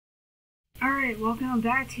Alright, welcome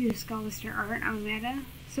back to Scholastic Art. I'm Amanda.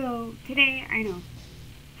 So, today, I know,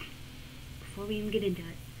 before we even get into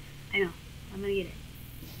it, I know, I'm gonna get it.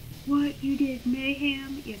 What, you did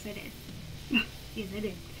Mayhem? Yes, I did. Yes, I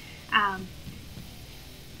did.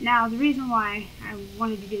 Now, the reason why I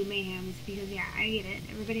wanted to do Mayhem is because, yeah, I get it.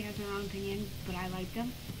 Everybody has their own opinion, but I like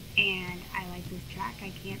them, and I like this track.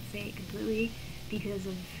 I can't say it completely because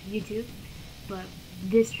of YouTube, but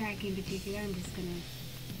this track in particular, I'm just gonna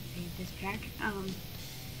say this track.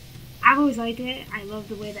 I've always liked it. I love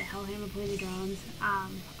the way that Hellhammer plays the drums.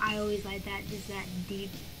 I always like that, just that deep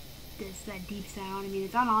sound. I mean,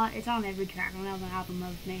 it's on every track on the album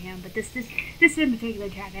of Mayhem, but this in particular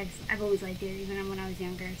track, I've always liked it, even when I was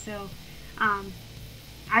younger. So,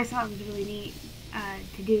 I thought it was really neat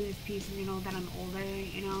to do this piece, that I'm older,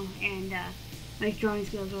 and my drawing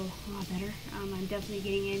skills are a lot better. I'm definitely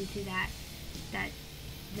getting into that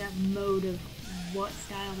mode of what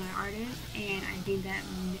style my art is, and I think that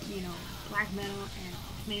black metal and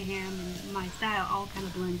Mayhem and my style all kind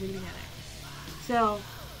of blends in together. So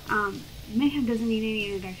Mayhem doesn't need any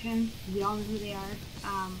introduction. We all know who they are.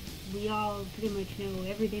 We all pretty much know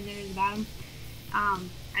everything there is about them.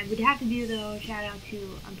 I would have to do, though, a shout out to,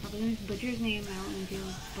 I'm probably going to butcher his name, I don't mean to,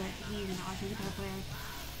 but he's an awesome guitar player,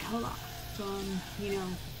 Tolok, from,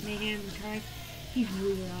 Mayhem guitars. He's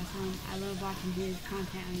really awesome. I love watching his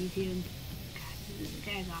content on YouTube. God, this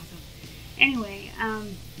guy's awesome. Anyway,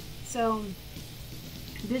 so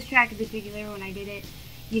this track in particular, when I did it,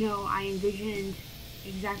 I envisioned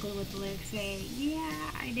exactly what the lyrics say. Yeah,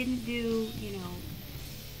 I didn't do, the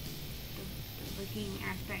licking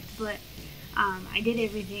aspect, but I did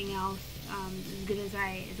everything else as good as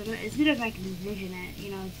I can envision it.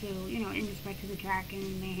 In respect to the track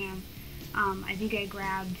and Mayhem, I think I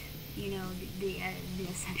grabbed the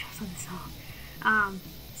essentials of the song.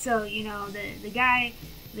 So the guy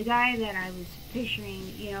that I was picturing,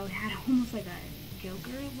 had almost like a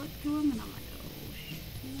Joker look to him, and I'm like, oh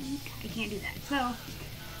shoot, I can't do that. So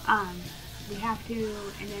we have to,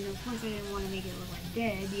 and then of course I didn't want to make it look like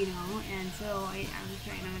dead, and so I was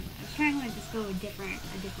trying to just go a different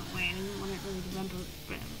way. I didn't want it really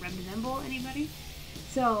to resemble anybody.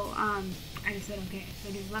 So I just said, okay,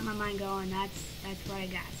 so just let my mind go, and that's what I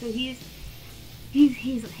got. So he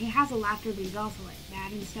has a laughter, but he's also like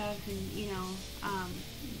mad and stuff, and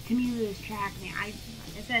to me with this track, man, like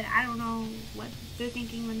I said, I don't know what they're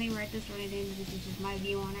thinking when they write this or anything, but this is just my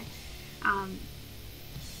view on it.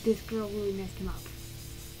 This girl really messed him up.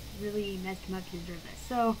 Really messed him up to deserve this.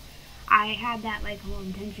 So I had that whole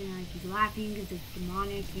intention, he's laughing because it's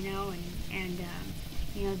demonic, and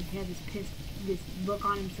he has this look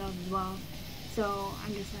on himself as well. So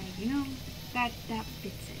I'm just like, that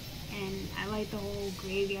fits it. And I like the whole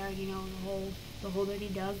graveyard, the hole that he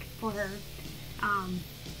dug for her. And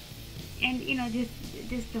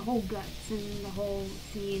just the whole guts and the whole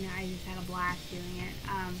scene. I just had a blast doing it.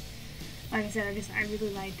 Like I said, I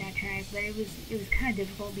really liked that track, but it was kind of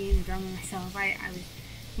difficult being a drummer myself. I was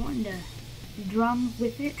wanting to drum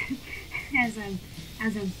with it as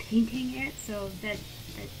I'm painting it, so that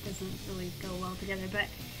doesn't really go well together. But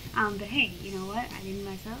hey, you know what? I did it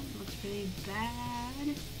myself. It looks pretty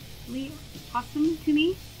badly awesome to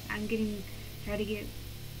me. I'm try to get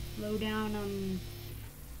low down on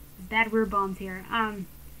bad word bombs here.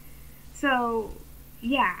 So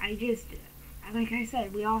yeah, like I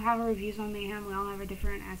said, we all have our reviews on Mayhem. We all have our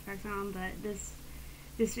different aspects on them, but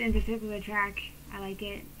this in particular track, I like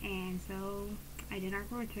it, and so I did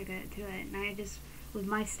artwork to it, and I just, with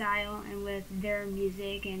my style and with their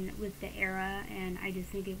music and with the era, and I just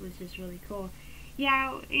think it was just really cool.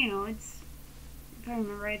 Yeah, it's, if I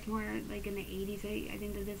remember right, it's more like in the 80s, I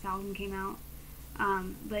think that this album came out,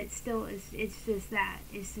 but still, it's just the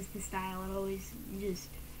style. It always just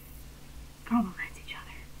complements each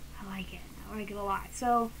other. I like it a lot.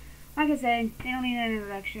 So, like I said, they don't need an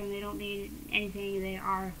introduction. They don't need anything. They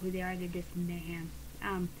are who they are. They're just Mayhem.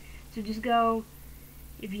 So just go,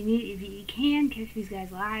 if you can, catch these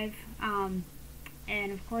guys live. And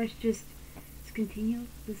of course, just continue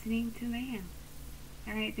listening to Mayhem.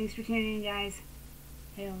 Alright, thanks for tuning in, guys.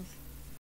 Hails.